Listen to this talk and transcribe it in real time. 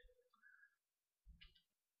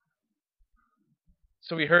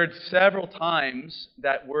So we heard several times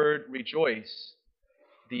that word rejoice.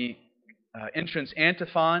 The entrance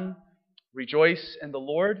antiphon, rejoice in the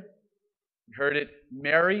Lord. We heard it,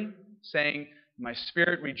 Mary saying, my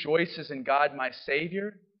spirit rejoices in God my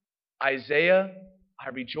Savior. Isaiah, I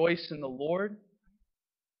rejoice in the Lord.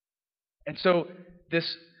 And so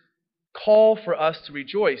this call for us to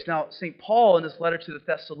rejoice. Now, St. Paul in his letter to the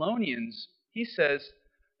Thessalonians, he says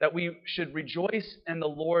that we should rejoice in the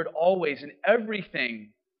Lord always. In everything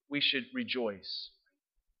we should rejoice.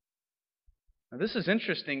 Now, this is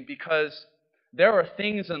interesting because there are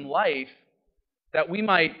things in life that we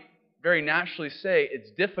might very naturally say it's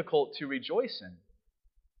difficult to rejoice in.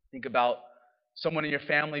 Think about someone in your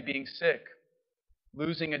family being sick,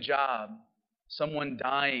 losing a job, someone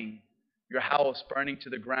dying, your house burning to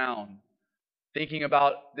the ground. Thinking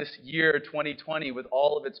about this year, 2020, with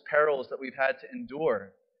all of its perils that we've had to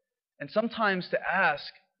endure. And sometimes to ask,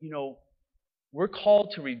 we're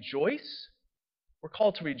called to rejoice. We're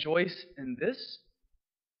called to rejoice in this.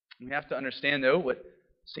 We have to understand, though, what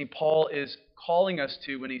St. Paul is calling us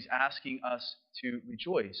to when he's asking us to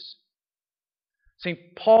rejoice. St.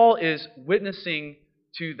 Paul is witnessing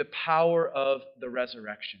to the power of the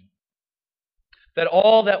resurrection. That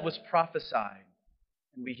all that was prophesied,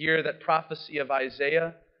 and we hear that prophecy of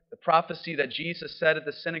Isaiah, the prophecy that Jesus said at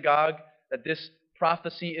the synagogue, that this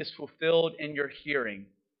prophecy is fulfilled in your hearing.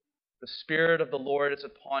 The Spirit of the Lord is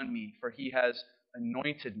upon me, for he has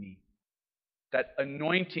anointed me. That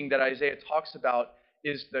anointing that Isaiah talks about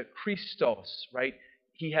is the Christos, right?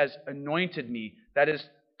 He has anointed me. That is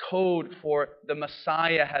code for the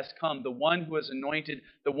Messiah has come, the one who is anointed,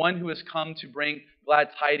 the one who has come to bring glad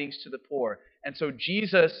tidings to the poor. And so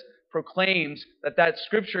Jesus proclaims that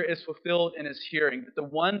scripture is fulfilled in his hearing, that the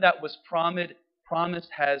one that was promised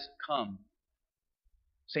has come.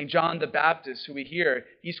 St. John the Baptist, who we hear,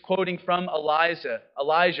 he's quoting from Elijah,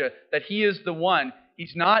 that he is the one.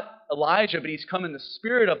 He's not Elijah, but he's come in the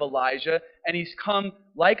spirit of Elijah, and he's come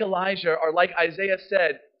like Elijah, or like Isaiah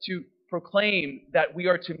said, to proclaim that we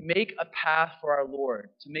are to make a path for our Lord,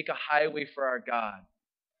 to make a highway for our God.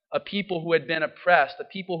 A people who had been oppressed, a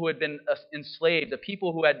people who had been enslaved, a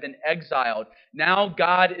people who had been exiled. Now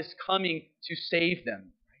God is coming to save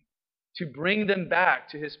them, to bring them back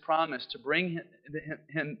to his promise, to bring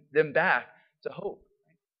them back to hope.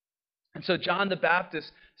 And so John the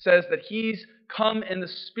Baptist says that he's come in the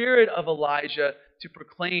spirit of Elijah to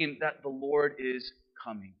proclaim that the Lord is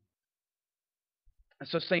coming. And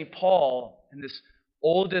so St. Paul, in this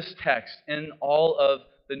oldest text in all of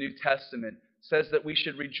the New Testament, says that we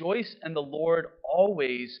should rejoice in the Lord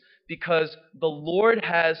always because the Lord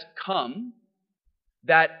has come,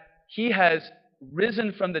 that he has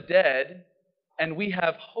risen from the dead, and we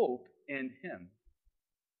have hope in him.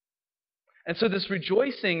 And so this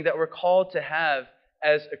rejoicing that we're called to have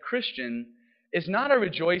as a Christian is not a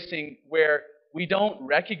rejoicing where we don't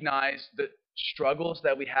recognize the struggles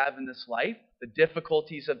that we have in this life, the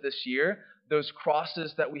difficulties of this year, those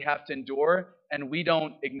crosses that we have to endure, and we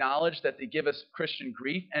don't acknowledge that they give us Christian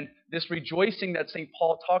grief. And this rejoicing that St.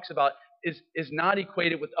 Paul talks about is not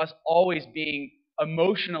equated with us always being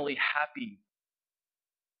emotionally happy.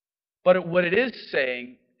 But what it is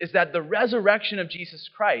saying is that the resurrection of Jesus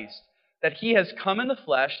Christ, that he has come in the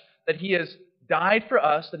flesh, that he has died for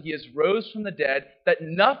us, that he has rose from the dead, that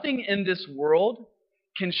nothing in this world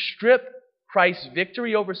can strip Christ's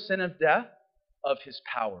victory over sin and death of his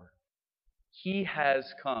power. He has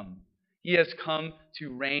come. He has come to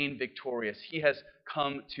reign victorious. He has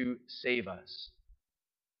come to save us.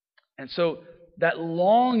 And so that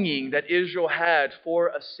longing that Israel had for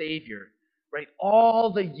a Savior, right?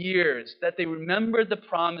 All the years that they remembered the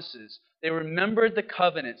promises, they remembered the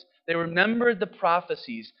covenants, they remembered the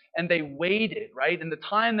prophecies, and they waited, right? In the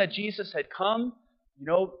time that Jesus had come,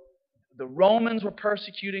 the Romans were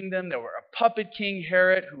persecuting them. There were a puppet king,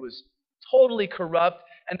 Herod, who was totally corrupt,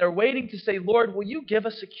 and they're waiting to say, Lord, will you give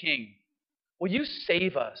us a king? Will you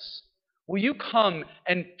save us? Will you come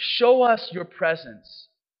and show us your presence?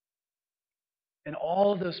 And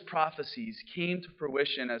all of those prophecies came to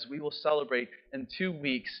fruition as we will celebrate in 2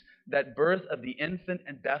 weeks that birth of the infant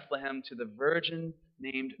in Bethlehem to the virgin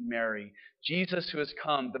named Mary. Jesus who has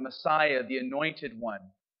come, the Messiah, the anointed one,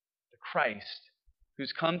 the Christ,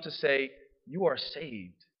 who's come to say, you are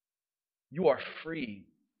saved. You are free.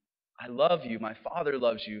 I love you. My Father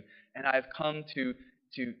loves you. And I have come to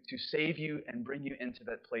save you and bring you into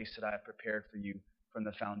that place that I have prepared for you from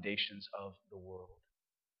the foundations of the world.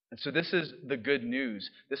 And so this is the good news.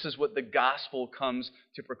 This is what the gospel comes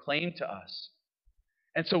to proclaim to us.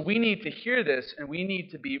 And so we need to hear this, and we need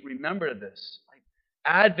to be remembered of this.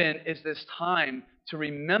 Advent is this time to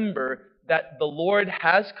remember that the Lord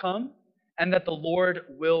has come and that the Lord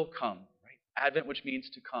will come. Right? Advent, which means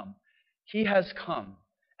to come. He has come.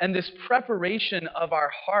 And this preparation of our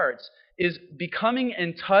hearts is becoming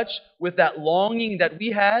in touch with that longing that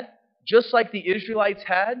we had, just like the Israelites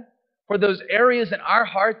had, for those areas in our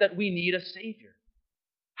heart that we need a Savior.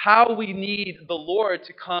 How we need the Lord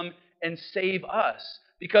to come and save us.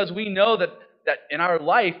 Because we know that in our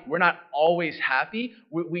life, we're not always happy.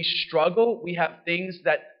 We struggle. We have things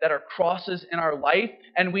that are crosses in our life.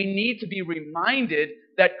 And we need to be reminded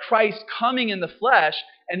that Christ coming in the flesh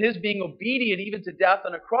and His being obedient even to death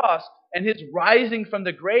on a cross and His rising from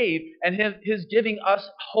the grave and His giving us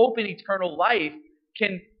hope in eternal life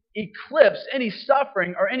can eclipse any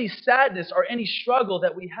suffering or any sadness or any struggle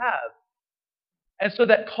that we have. And so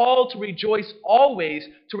that call to rejoice always,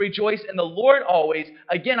 to rejoice in the Lord always,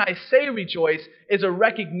 again, I say rejoice, is a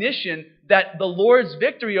recognition that the Lord's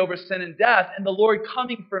victory over sin and death and the Lord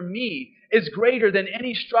coming for me is greater than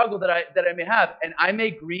any struggle that I may have. And I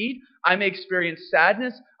may grieve, I may experience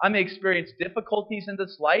sadness, I may experience difficulties in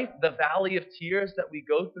this life, the valley of tears that we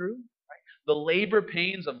go through, right? The labor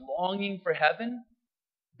pains of longing for heaven.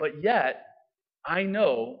 But yet, I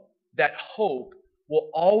know that hope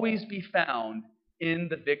will always be found in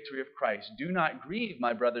the victory of Christ. Do not grieve,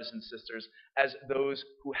 my brothers and sisters, as those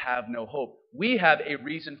who have no hope. We have a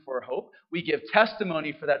reason for hope. We give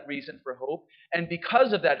testimony for that reason for hope. And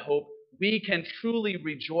because of that hope, we can truly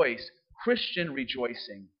rejoice, Christian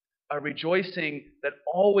rejoicing, a rejoicing that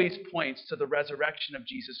always points to the resurrection of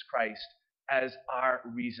Jesus Christ as our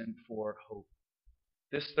reason for hope.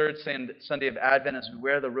 This third Sunday of Advent, as we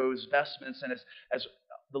wear the rose vestments and as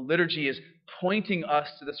the liturgy is pointing us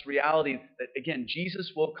to this reality that, again,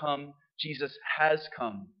 Jesus will come, Jesus has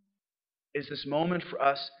come, is this moment for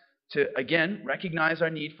us to, again, recognize our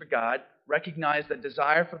need for God, recognize the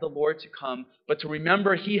desire for the Lord to come, but to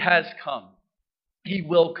remember He has come. He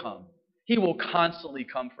will come. He will constantly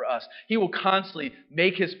come for us. He will constantly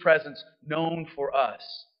make His presence known for us.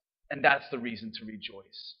 And that's the reason to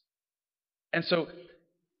rejoice. And so,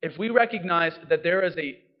 if we recognize that there is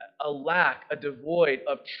a lack, a devoid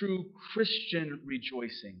of true Christian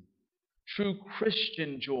rejoicing, true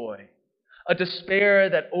Christian joy, a despair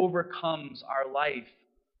that overcomes our life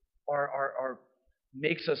or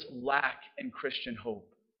makes us lack in Christian hope,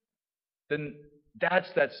 then that's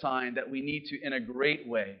that sign that we need to, in a great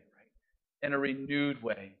way, right, in a renewed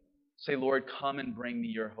way, say, Lord, come and bring me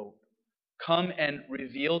your hope. Come and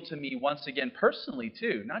reveal to me once again, personally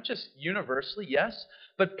too, not just universally, yes,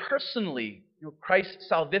 but personally. Christ's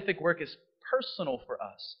salvific work is personal for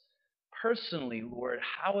us. Personally, Lord,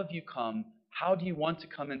 how have you come? How do you want to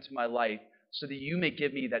come into my life so that you may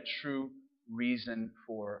give me that true reason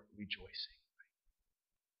for rejoicing?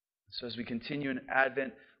 So as we continue in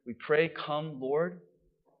Advent, we pray, come, Lord,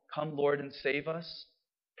 and save us.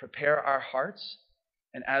 Prepare our hearts.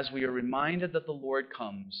 And as we are reminded that the Lord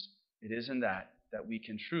comes, it is in that we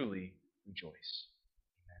can truly rejoice.